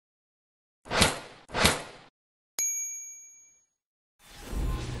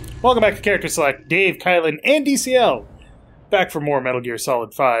Welcome back to Character Select. Dave, Kylen, and DCL. Back for more Metal Gear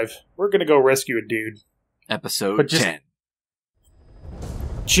Solid 5. We're gonna go rescue a dude. Episode 10.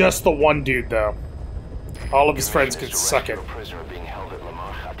 Just the one dude, though. All of his friends can suck it. Prisoner being held at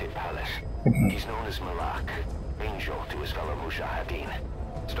Palace. He's known as Malak, angel to his fellow Mujahideen.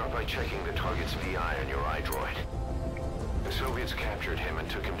 Start by checking the target's VI on your iDroid. The Soviets captured him and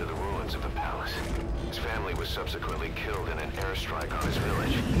took him to the ruins of the palace. His family was subsequently killed in an airstrike on his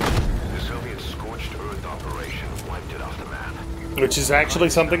village. The Soviet scorched earth operation wiped it off the map. Which is actually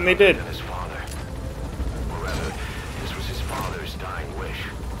something they did. And his father. Or rather, this was his father's dying wish.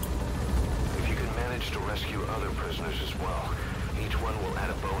 If you can manage to rescue other prisoners as well, each one will add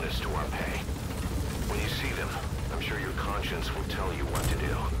a bonus to our pay. When you see them, I'm sure your conscience will tell you what to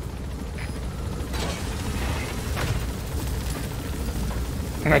do.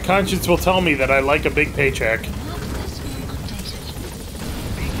 My conscience will tell me that I like a big paycheck. Be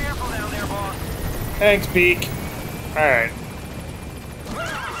careful down there, boss. Thanks, Beak. Alright.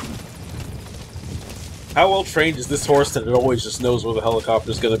 How well trained is this horse that it always just knows where the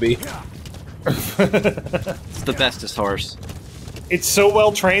helicopter's gonna be? It's the bestest horse. It's so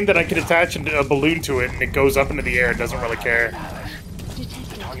well trained that I could attach a balloon to it and it goes up into the air and doesn't really care.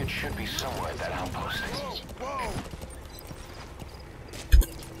 The target should be somewhere at that outpost.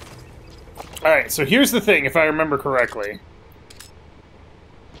 Alright, so here's the thing, if I remember correctly.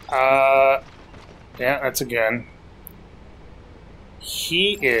 Yeah, that's again.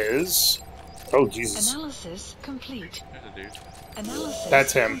 He is... Oh, Jesus. Analysis complete. Analysis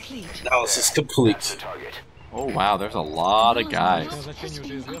That's him. complete. Analysis That's complete. the target. Oh wow, there's a lot of guys. Has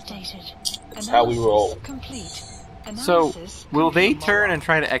been updated. That's how we roll. Complete. So, Analysis will they complete. turn and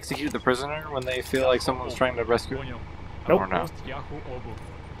try to execute the prisoner when they feel like someone's trying to rescue him? Nope. Or no?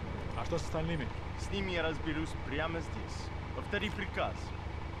 А что с остальными? С ними я разберусь прямо здесь. Повтори приказ.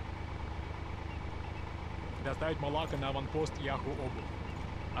 Доставить Малака на аванпост Яху-Обу.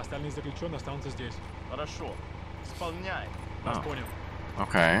 Остальные заключенные останутся здесь. Хорошо. Исполняй. Вас понял.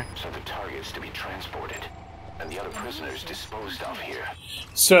 Okay. So the target's to be transported, and the other prisoners disposed of here.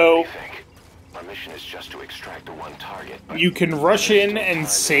 So, What do you think? Our mission is just to extract the one target. you can rush in and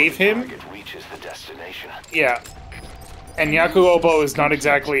save him. Target reaches the destination. Yeah. And Yaku Obo is not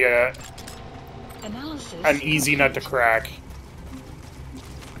exactly Analysis an easy nut to crack.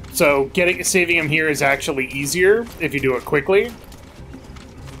 So, saving him here is actually easier if you do it quickly.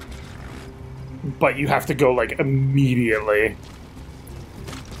 But you have to go, like, immediately.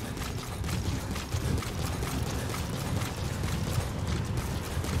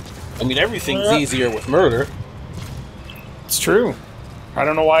 I mean, everything's easier with murder. It's true. I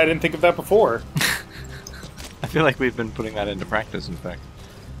don't know why I didn't think of that before. I feel like we've been putting that into practice, in fact.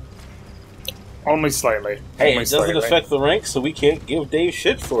 Only slightly. Hey, Only it doesn't slightly. affect the rank, so we can't give Dave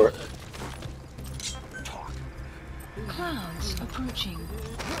shit for it. clouds approaching.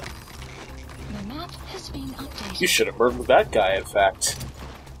 The map has been updated. You should have murdered that guy, in fact.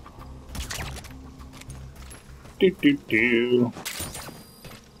 Do.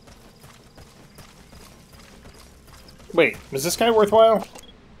 Wait, was this guy worthwhile?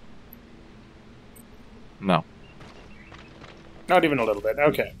 No. Not even a little bit.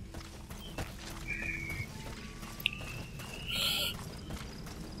 Okay.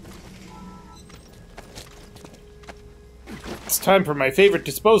 It's time for my favorite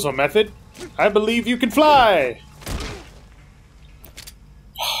disposal method. I believe you can fly!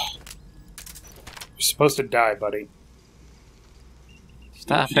 You're supposed to die, buddy.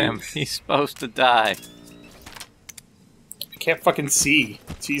 Stop him. He's supposed to die. I can't fucking see.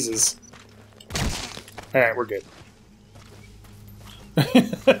 Jesus. Alright, we're good.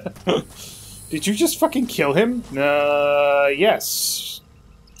 Did you just fucking kill him? Yes.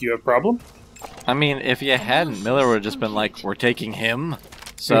 Do you have a problem? I mean, if you hadn't, Miller would have just been like, we're taking him.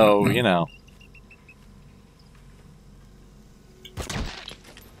 So, you know.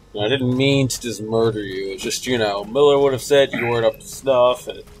 I didn't mean to just murder you. It's just, you know, Miller would have said you weren't up to snuff,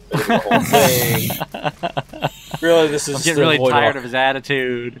 and the whole thing. Really, this is I'm getting really tired of his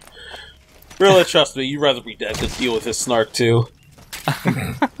attitude. Really, trust me, you'd rather be dead than deal with his snark, too.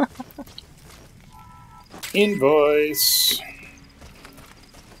 Invoice.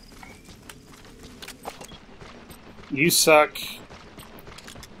 You suck.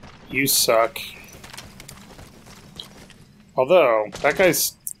 You suck. Although, that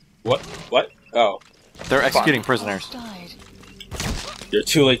guy's... What? What? Oh. They're executing prisoners. Died. You're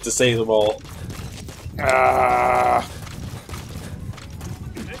too late to save them all. Ah.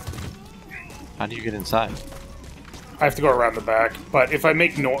 How do you get inside? I have to go around the back, but if I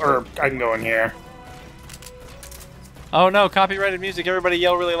make or I can go in here. Oh no, copyrighted music, everybody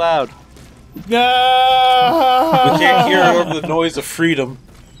yell really loud. No! We can't hear it over the noise of freedom.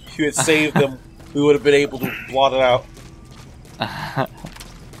 If you had saved them, we would have been able to blot it out. Are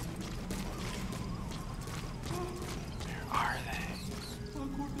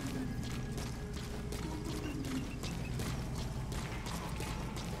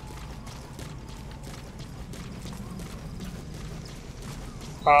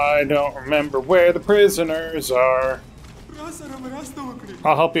they? I don't remember where the prisoners are.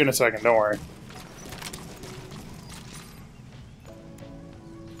 I'll help you in a second, don't worry.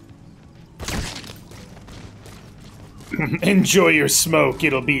 Enjoy your smoke,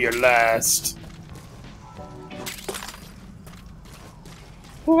 it'll be your last.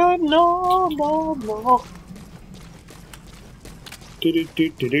 No, no, no.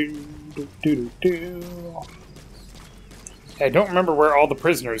 I don't remember where all the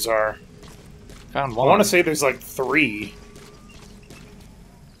prisoners are. Found I one. want to say there's like 3.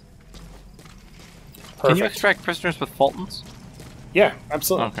 Perfect. Can you extract prisoners with Fultons? Yeah,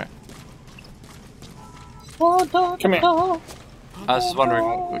 absolutely. Okay. Come here. I was just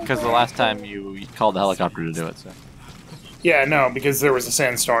wondering, because the last time you called the helicopter to do it, so. Yeah, no, because there was a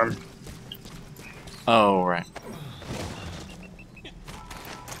sandstorm. Oh, right.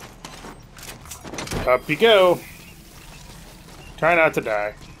 Up you go. Try not to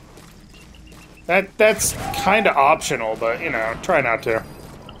die. That's kind of optional, but, you know, try not to.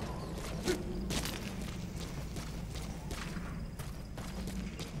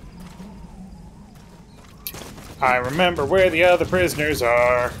 I remember where the other prisoners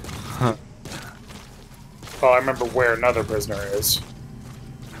are. Well, I remember where another prisoner is.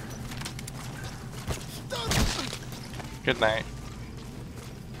 Good night.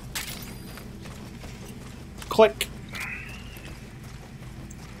 Click.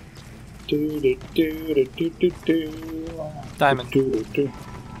 Do, do, do, do, do, do, do. Diamond. Do, do, do.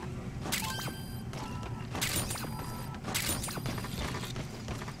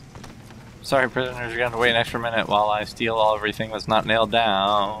 Sorry, prisoners, you're gonna wait an extra minute while I steal everything that's not nailed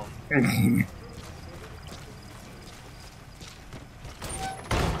down.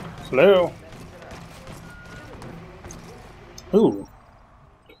 Hello. Ooh.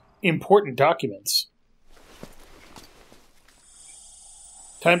 Important documents.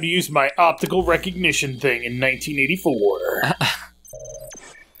 Time to use my optical recognition thing in 1984.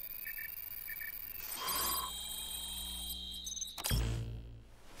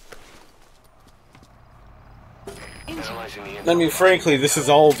 Analyzing the I mean, frankly, this is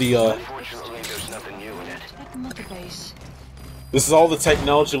all the Unfortunately, there's nothing new in it. At Mother Base. this is all the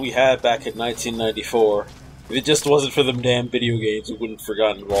technology we had back in 1994. If it just wasn't for them damn video games, we wouldn't have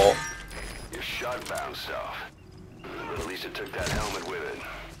forgotten it all. Your shot bounced off. But at least it took that helmet with it.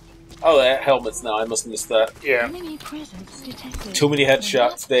 Oh, that helmets now. I must miss that. Yeah. Enemy presence detected. Too many headshots, The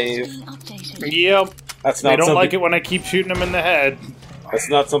map has Dave. been updated. Yep. That's They not don't something. like it when I keep shooting them in the head. That's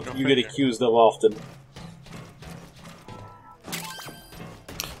not something you get accused of often.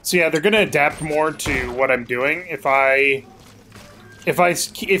 So yeah, they're gonna adapt more to what I'm doing. If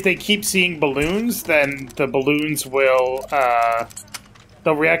they keep seeing balloons, then the balloons will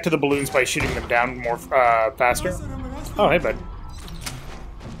they'll react to the balloons by shooting them down more faster. Oh, hey, bud.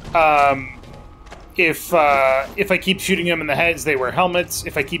 If I keep shooting them in the heads, they wear helmets.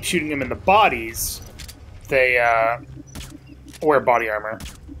 If I keep shooting them in the bodies, they wear body armor.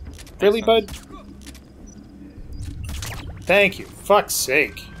 Really, bud? Thank you. Fuck's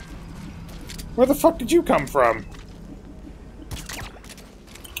sake. Where the fuck did you come from?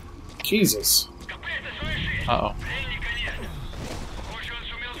 Jesus. Uh-oh.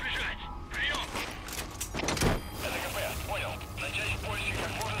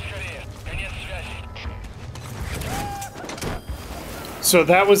 So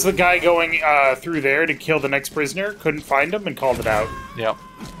that was the guy going through there to kill the next prisoner. Couldn't find him and called it out. Yep.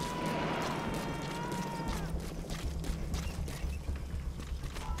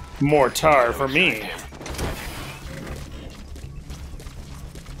 More tar for me.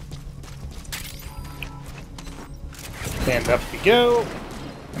 And up we go.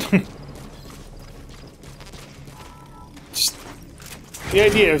 Just the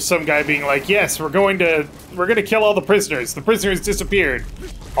idea of some guy being like, "Yes, we're gonna kill all the prisoners. The prisoners disappeared.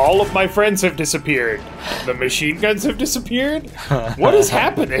 All of my friends have disappeared. The machine guns have disappeared. What is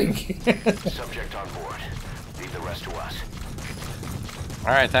happening?" Subject on board. Leave the rest to us.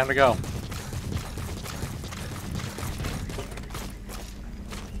 Alright, time to go.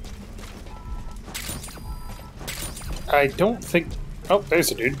 I don't think. Oh,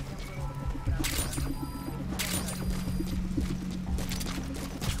 there's a dude.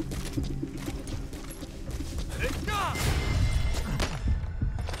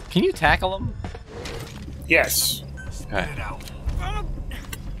 Can you tackle him? Yes. Okay. Map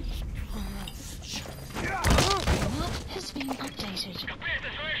has been updated.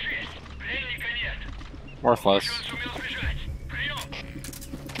 Worthless.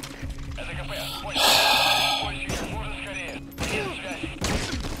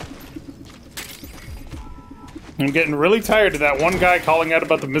 I'm getting really tired of that one guy calling out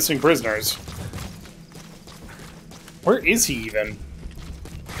about the missing prisoners. Where is he even?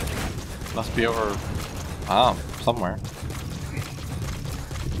 Must be over. Somewhere.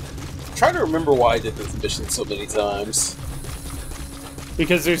 I'm trying to remember why I did this mission so many times.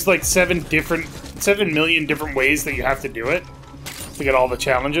 Because there's like 7 million different ways that you have to do it to get all the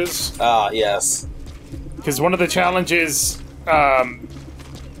challenges. Ah, yes. Because one of the challenges,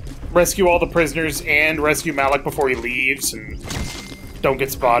 rescue all the prisoners and rescue Malik before he leaves and don't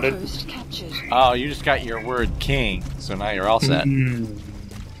get spotted. Post captured. Oh, you just got your word king, so now you're all set.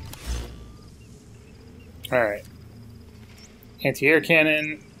 Alright. Anti-air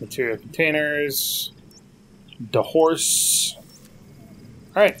cannon, material containers, the horse.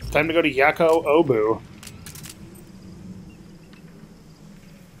 Alright, time to go to Yako Obu.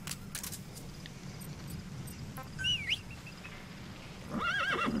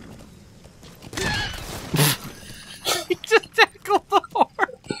 You just tackled the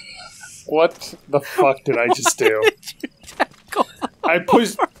horse. What the fuck did I just do? You tackled the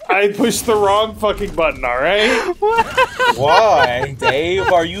I pushed the wrong fucking button, alright? Why, Dave,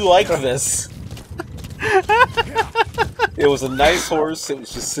 are you like this? It was a nice horse, it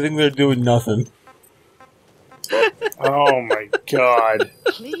was just sitting there doing nothing. Oh my god.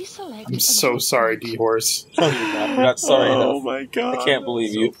 Please select. I'm so sorry, D-Horse. You're not sorry enough. my god. I can't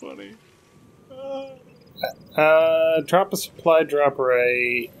believe you. Funny. Drop a supply drop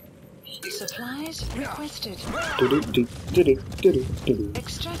right. Supplies requested.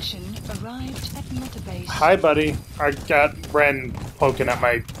 Extraction arrived at Metabase. Hi, buddy. I got Ren poking at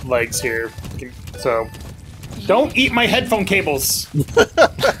my legs here. So, don't eat my headphone cables!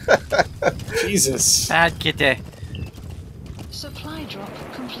 Jesus. Bad kitty. Supply drop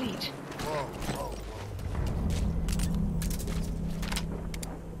complete.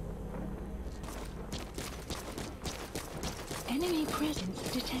 Enemy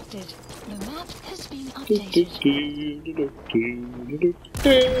presence detected. The map has been updated.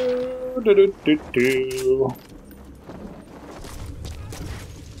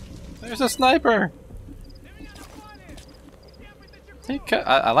 There's a sniper.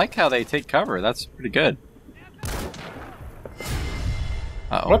 I like how they take cover. That's pretty good.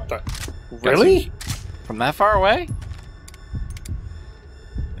 Uh-oh. What the? Really? From that far away?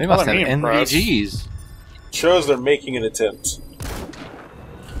 They must have impressed. NVGs. Shows they're making an attempt.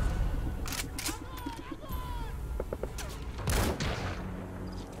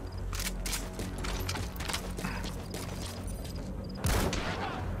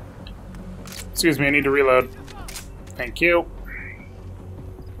 Excuse me, I need to reload. Thank you.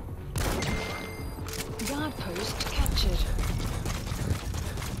 Guard post captured.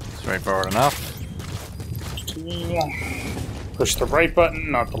 Straightforward enough. Push the right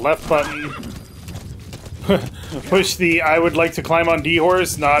button, not the left button. Push the I would like to climb on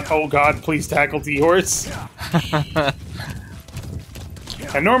D-Horse, not oh god, please tackle D-Horse.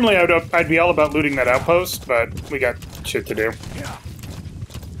 And normally I'd be all about looting that outpost, but we got shit to do.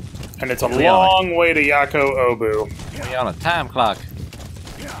 And it's a long way to Yako Obu. We on a time clock.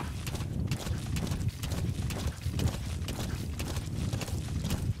 We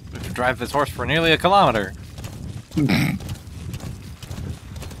have to drive this horse for nearly a kilometer.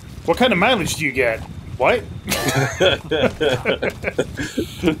 What kind of mileage do you get? What?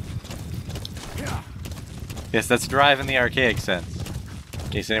 Yes, that's drive in the archaic sense. In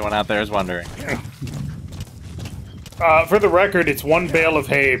case anyone out there is wondering. For the record, it's 1 bale of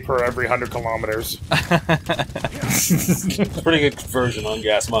hay per every 100 kilometers. It's a pretty good conversion on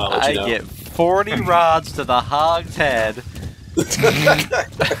gas mileage, I you know? get 40 rods to the hog's head.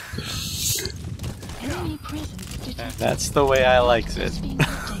 Enemy presence detected. That's the way I likes it. Has been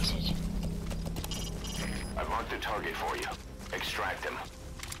updated. I marked a target for you. Extract him.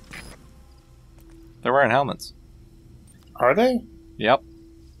 They're wearing helmets. Are they? Yep.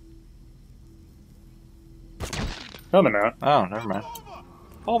 No, they're not. Oh, never mind.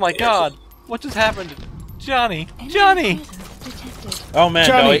 Oh my god! What just happened? Johnny! Enemy Johnny! presence detected. Oh man,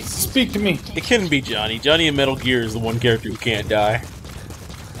 Johnny, no, speak to me. it couldn't be Johnny. Johnny in Metal Gear is the one character who can't die.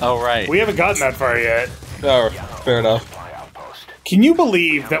 Oh, right. We haven't gotten that far yet. Oh, fair enough. Supply outpost. Can you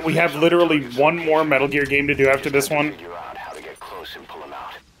believe that we have literally one more Metal Gear game to do after this one? Figure out how to get close and pull him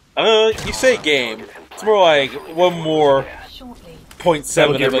out. You say game. It's more like one more Shortly.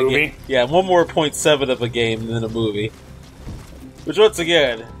 .7 Gear of a movie? game. Yeah, one more .7 of a game than a movie. Which, once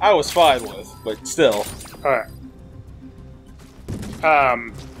again, I was fine with, but still. Alright.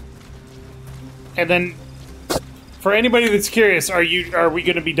 And then, for anybody that's curious, are we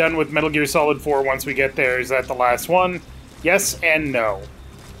going to be done with Metal Gear Solid 4 once we get there? Is that the last one? Yes and no.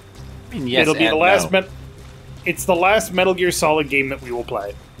 I mean, yes, It'll be and the last. no. It's the last Metal Gear Solid game that we will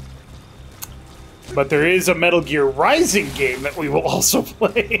play. But there is a Metal Gear Rising game that we will also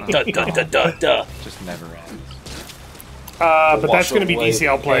play. Just never ends. But that's going to be Watch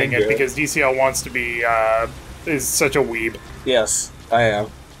DCL playing it anger. because DCL wants to be is such a weeb. Yes, I am.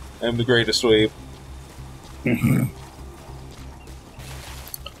 I'm the greatest weeb.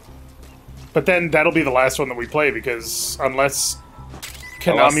 But then that'll be the last one that we play because unless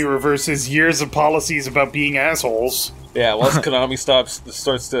Konami reverses years of policies about being assholes. Yeah, once Konami decides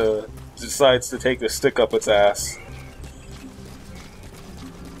to take the stick up its ass.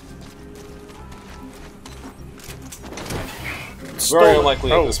 Very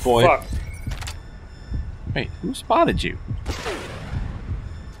unlikely at this point. Fuck. Wait, who spotted you?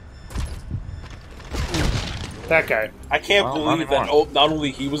 That guy. I can't Well, believe not that not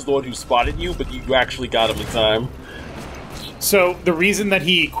only he was the one who spotted you, but you actually got him in time. So the reason that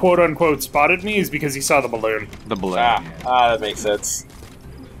he quote unquote spotted me is because he saw the balloon. The balloon. That makes sense.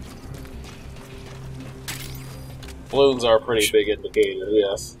 Balloons are a pretty big indicator,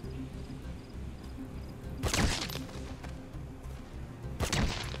 yes.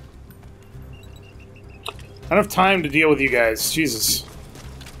 I don't have time to deal with you guys. Jesus.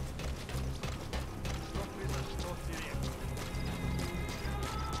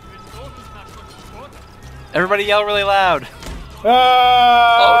 Everybody yell really loud.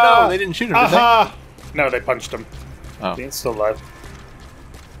 Ah! Oh no, they didn't shoot him, did Aha! No, they punched him. Oh. He's still alive.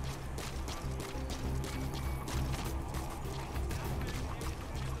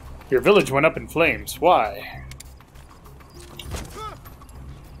 Your village went up in flames. Why?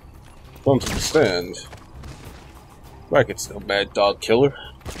 Don't understand. Racket's no bad dog killer.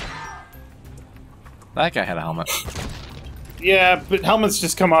 That guy had a helmet. Yeah, but helmets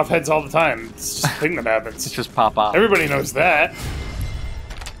just come off heads all the time. It's just a thing that happens. It's just pop off. Everybody knows that.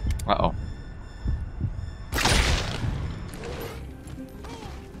 Uh-oh.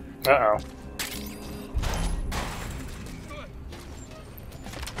 Uh-oh.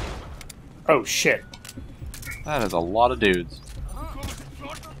 Oh, shit. That is a lot of dudes.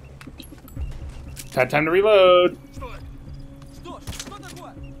 Got time to reload.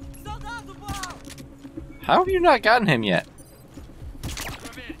 How have you not gotten him yet?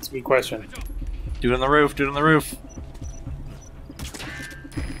 It's a good question. Dude on the roof, dude on the roof.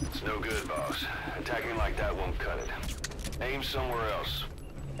 It's no good, boss. Attacking like that won't cut it. Aim somewhere else.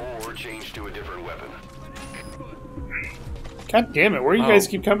 Or change to a different weapon. God damn it, where do you guys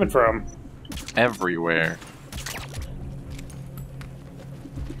keep coming from? Everywhere.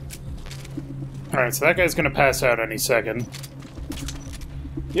 Alright, so that guy's gonna pass out any second.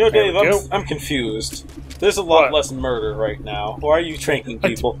 You know, There Dave, we go. I'm confused. There's a lot What? less murder right now. Why are you tranking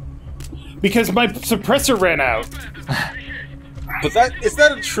people? Because my suppressor ran out. But is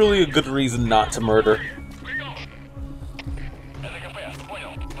that truly a good reason not to murder?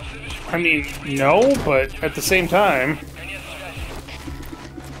 I mean, no, but at the same time...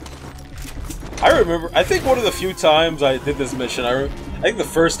 I think one of the few times I did this mission, I think the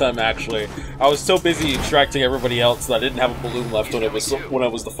first time actually, I was so busy extracting everybody else that I didn't have a balloon left when I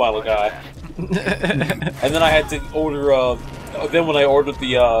was the final guy. And then I had to order, then when I ordered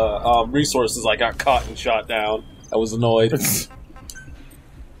the resources, I got caught and shot down. I was annoyed. Think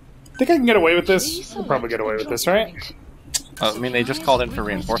I can get away with this? I'll probably get away with this, right? I mean, they just called in for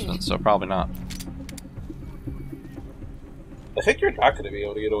reinforcements, so probably not. I think you're not going to be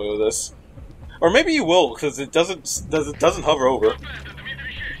able to get away with this. Or maybe you will, because it doesn't hover over.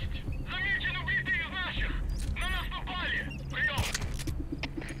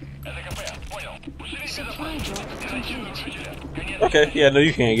 Supply drop complete. Okay, yeah, no,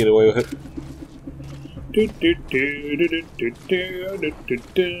 you can't get away with it.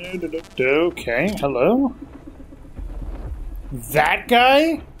 Okay, hello? That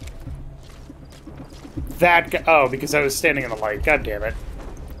guy? That guy. Oh, because I was standing in the light. God damn it.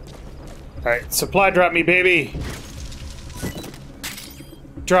 Alright, supply drop me, baby.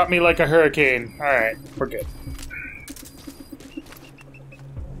 Drop me like a hurricane. Alright, we're good.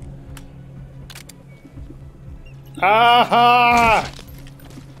 Aha!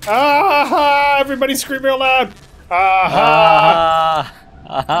 Aha! Everybody scream real loud! Aha!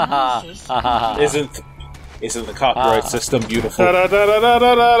 Isn't the copyright system beautiful?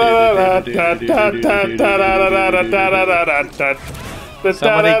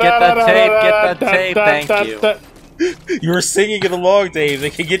 Somebody get that tape, get that tape, thank you. You were singing it along, Dave. They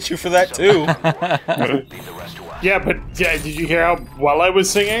can get you for that too. Yeah, but did you hear how well I was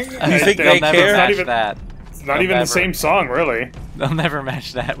singing? You think They'll they never care? match that. It's not even the same song, really. They'll never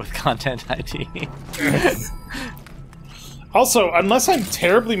match that with Content ID. Also, unless I'm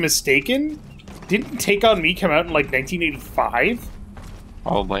terribly mistaken, didn't Take On Me come out in like 1985?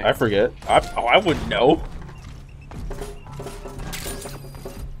 Probably. I forget. I wouldn't know.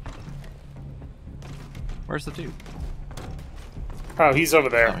 Where's the dude? Oh, he's over Oh,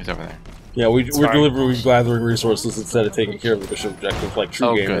 there. he's over there. Yeah, we're fine. delivering gathering resources instead of taking care of the mission objective like true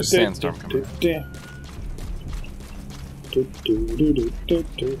Oh, good. gamers. Sandstorm coming. Okay.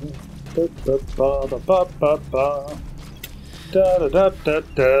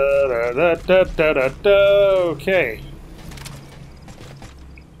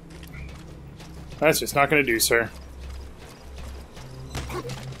 That's just not gonna do, sir.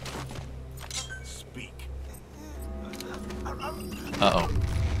 Uh-oh.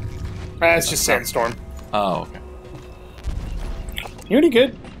 It's just Sandstorm. Oh, okay. You're pretty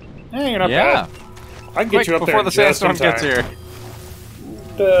good. Yeah, you're not Yeah. bad. I can get Quick, you up there before in the just sandstorm in time. gets here.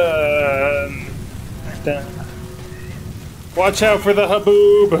 Dun. Watch out for the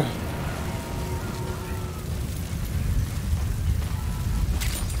haboob.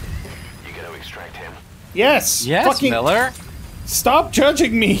 You gonna extract him? Yes. Yes, Fucking Miller. stop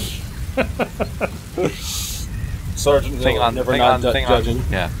judging me. Sergeant Thing Miller, on, never thing not on, thing judging. on.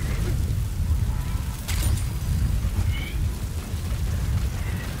 Yeah.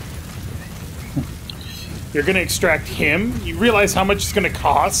 You're gonna extract him? You realize how much it's gonna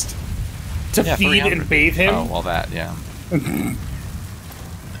cost to Yeah, feed 300. and bathe him? Oh, well, that, yeah.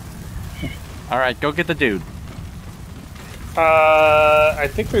 Alright, go get the dude. I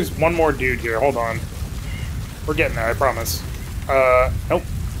think there's one more dude here. Hold on. We're getting there, I promise. Nope.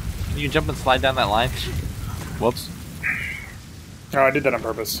 Can you jump and slide down that line? Whoops. No, I did that on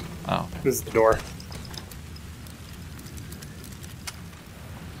purpose. Oh. This is the door.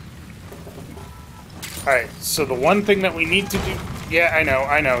 Alright, so the one thing that we need to do... Yeah,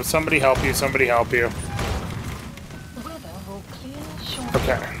 I know. Somebody help you, somebody help you. Weather will clear shortly.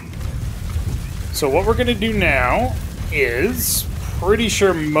 Okay. So what we're gonna do now is... Pretty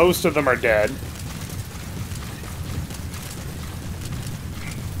sure most of them are dead.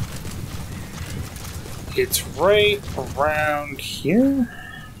 It's right around here?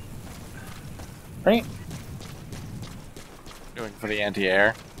 Right? Going for the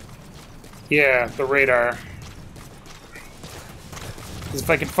anti-air. Yeah, the radar. 'Cause if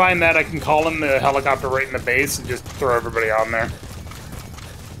I can find that, I can call in the helicopter right in the base and just throw everybody on there.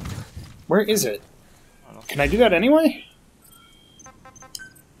 Where is it? Can I do that anyway?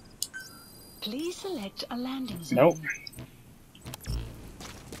 Please select a landing zone. Nope.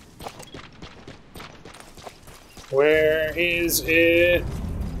 Where is it?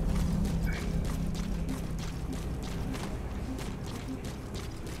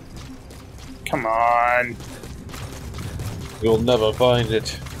 Come on. You'll never find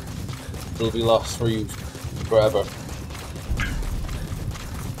it. It'll be lost for you forever.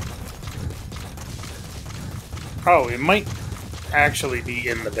 Oh, it might actually be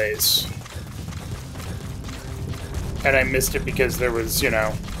in the base. And I missed it because there was, you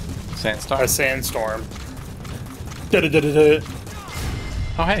know, Sandstorm? a sandstorm. Da-da-da-da-da.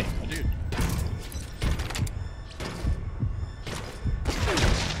 Oh, hey, a dude.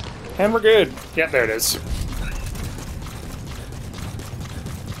 And we're good. Yeah, there it is.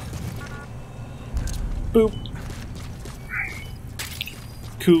 Boop.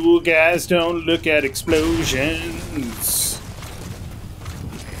 Cool guys don't look at explosions.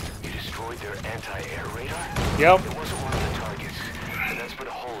 You destroyed their anti-air radar? Yep. It wasn't one of the targets, and that's put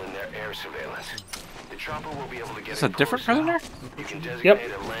a hole in their air surveillance. The chopper will be able to get Is this a different closer. prisoner? You can designate Yep.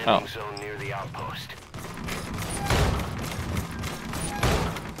 a landing Oh. zone near the outpost.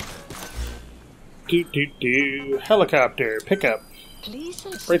 Do. Helicopter, pick up. Please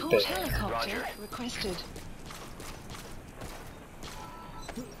select Right support there. helicopter Roger. requested.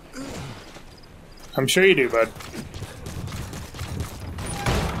 I'm sure you do, bud.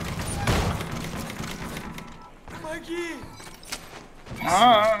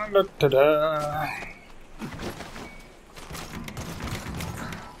 Ah, da-da-da.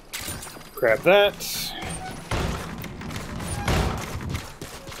 Grab that.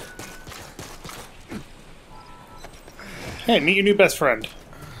 Hey, meet your new best friend.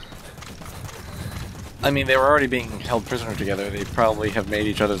 I mean, they were already being held prisoner together. They probably have made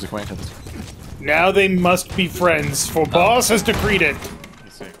each other's acquaintance. Now they must be friends, for boss has decreed it.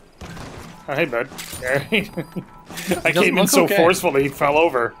 Let's see. Oh, hey, bud. I came in look so okay. forcefully, he fell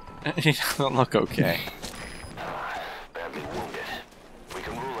over. He doesn't look okay. Badly wounded. We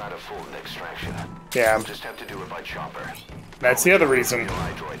can rule out a full extraction. Yeah, We'll just have to do it by chopper. that's the other reason. Your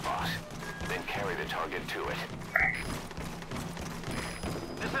iDroid boss. Then carry the target to it.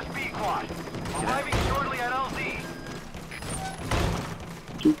 This is B-Quad. Arriving shortly at LZ.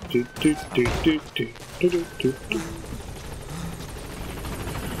 This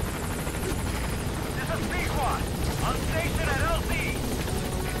is B-Quad. On station at LZ.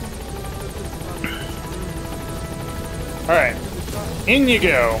 Alright. In you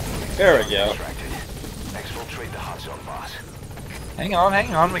go. There we go. Extracted. Exfiltrate the hot zone, boss. Hang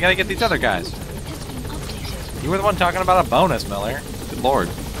on. We gotta get these other guys. Has been updated. You were the one talking about a bonus, Miller. Good lord.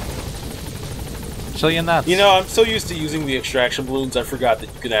 Chill you nuts. You know, I'm so used to using the extraction balloons, I forgot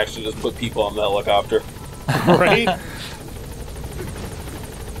that you can actually just put people on the helicopter. Right?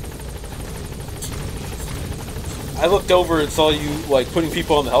 I looked over and saw you, like, putting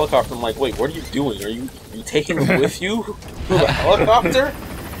people on the helicopter. I'm like, wait, what are you doing? Are you taking them with you? To the helicopter?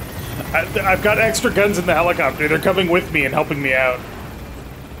 I've got extra guns in the helicopter. They're coming with me and helping me out.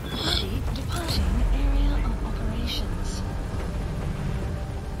 Sheep departing area of operations.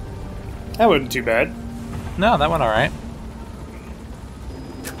 That wasn't too bad. No, that went alright.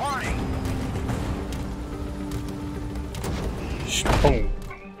 Departing. Boom.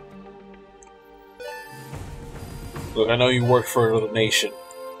 Look, I know you work for another nation.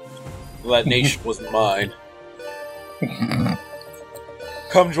 Well, that nation wasn't mine.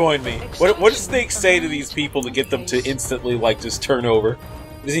 Come join me. What does Snake say to these people to get them to instantly, like, just turn over?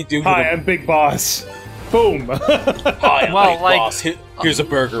 What does he do to Hi, them? I'm Big Boss. Boom. Hi, I'm Well, Big like- Boss. Here's a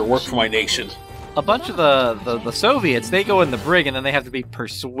burger. Work for my nation. A bunch of the Soviets, they go in the brig and then they have to be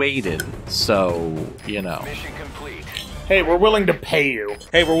persuaded. So, you know. Mission complete. Hey, we're willing to pay you.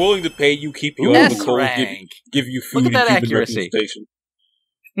 Hey, we're willing to pay you, keep you out of the cold, S-rank. give you food, Look at that and keep accuracy.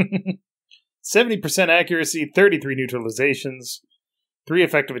 representation. 70% accuracy, 33 neutralizations, 3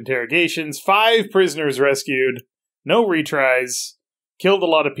 effective interrogations, 5 prisoners rescued, no retries, killed a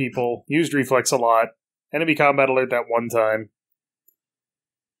lot of people, used reflex a lot, enemy combat alert that one time.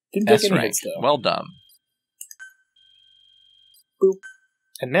 Didn't take any S-rank. hits, though. Well done. Boop.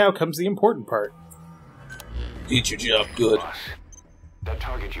 And now comes the important part. Did your job good. Boss, that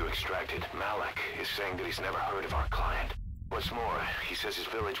target you extracted, Malik, is saying that he's never heard of our client. What's more, he says his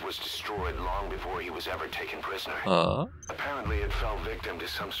village was destroyed long before he was ever taken prisoner. Apparently it fell victim to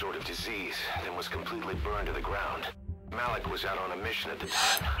some sort of disease, then was completely burned to the ground. Malik was out on a mission at the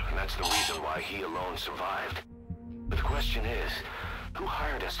time, and that's the reason why he alone survived. But the question is, who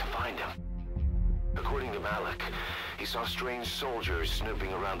hired us to find him? According to Malik, he saw strange soldiers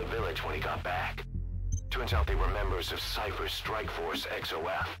snooping around the village when he got back. Turns out they were members of Cypher's Strike Force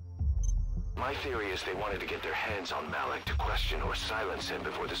XOF. My theory is they wanted to get their hands on Malik to question or silence him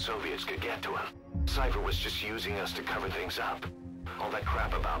before the Soviets could get to him. Cypher was just using us to cover things up. All that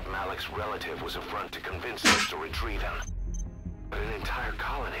crap about Malik's relative was a front to convince us to retrieve him. But an entire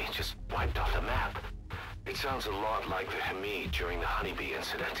colony just wiped off the map. It sounds a lot like the Hamid during the Honeybee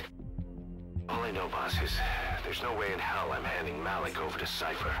incident. All I know, boss, is there's no way in hell I'm handing Malik over to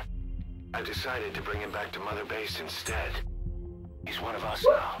Cypher. I decided to bring him back to Mother Base instead. He's one of us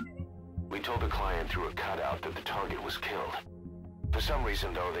now. We told the client through a cutout that the target was killed. For some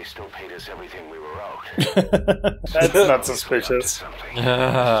reason, though, they still paid us everything we were owed. That's not suspicious. Something. It's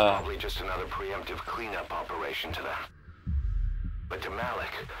probably just another preemptive cleanup operation to them. But to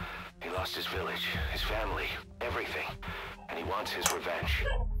Malik, he lost his village, his family, everything, and he wants his revenge.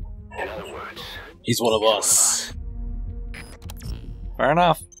 In other words, He's one of us. Fair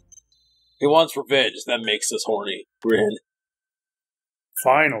enough. He wants revenge. That makes us horny. We're in.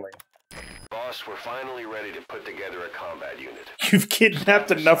 Finally. boss, we're finally ready to put together a combat unit. You've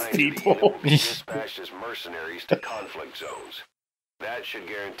kidnapped enough Assigned to be people. dispatched as mercenaries to conflict zones. That should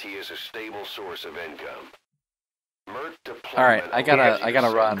guarantee us a stable source of income. Alright, I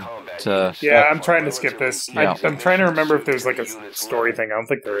gotta run to... Yeah, I'm trying to skip this. Yeah. I'm trying to remember if there's like a story thing. I don't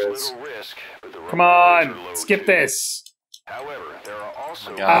think there is. Come on, skip this. However, there are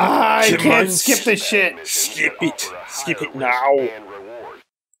also I can't skip this shit. Skip it. Skip it now.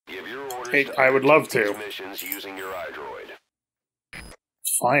 Hey, I would love to. Missions using your iDroid.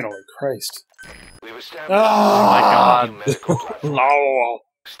 Finally, Christ. We've established Oh my God. medical platform. No.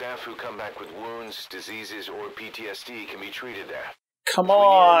 Staff who come back with wounds, diseases, or PTSD can be treated there. Come If we need any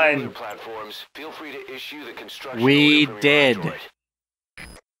on. other platforms, feel free to issue the construction We order from your did. iDroid.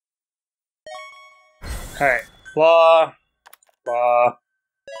 Alright. Blah. Blah.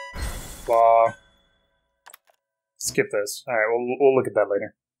 Blah. Skip this. Alright, we'll look at that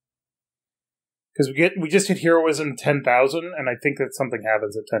later. Because we just hit heroism 10,000, and I think that something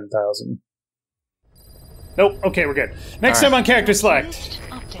happens at 10,000. Nope. Okay, we're good. Next time on Character Select.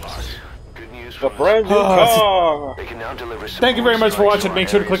 Good news The from brand new car! They can now deliver Thank you very much for watching. Make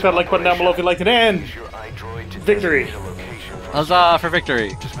sure to click that like button down below if you liked it, and your iDroid to victory. designate a location from Huzzah for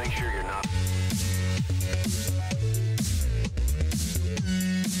victory! Just make sure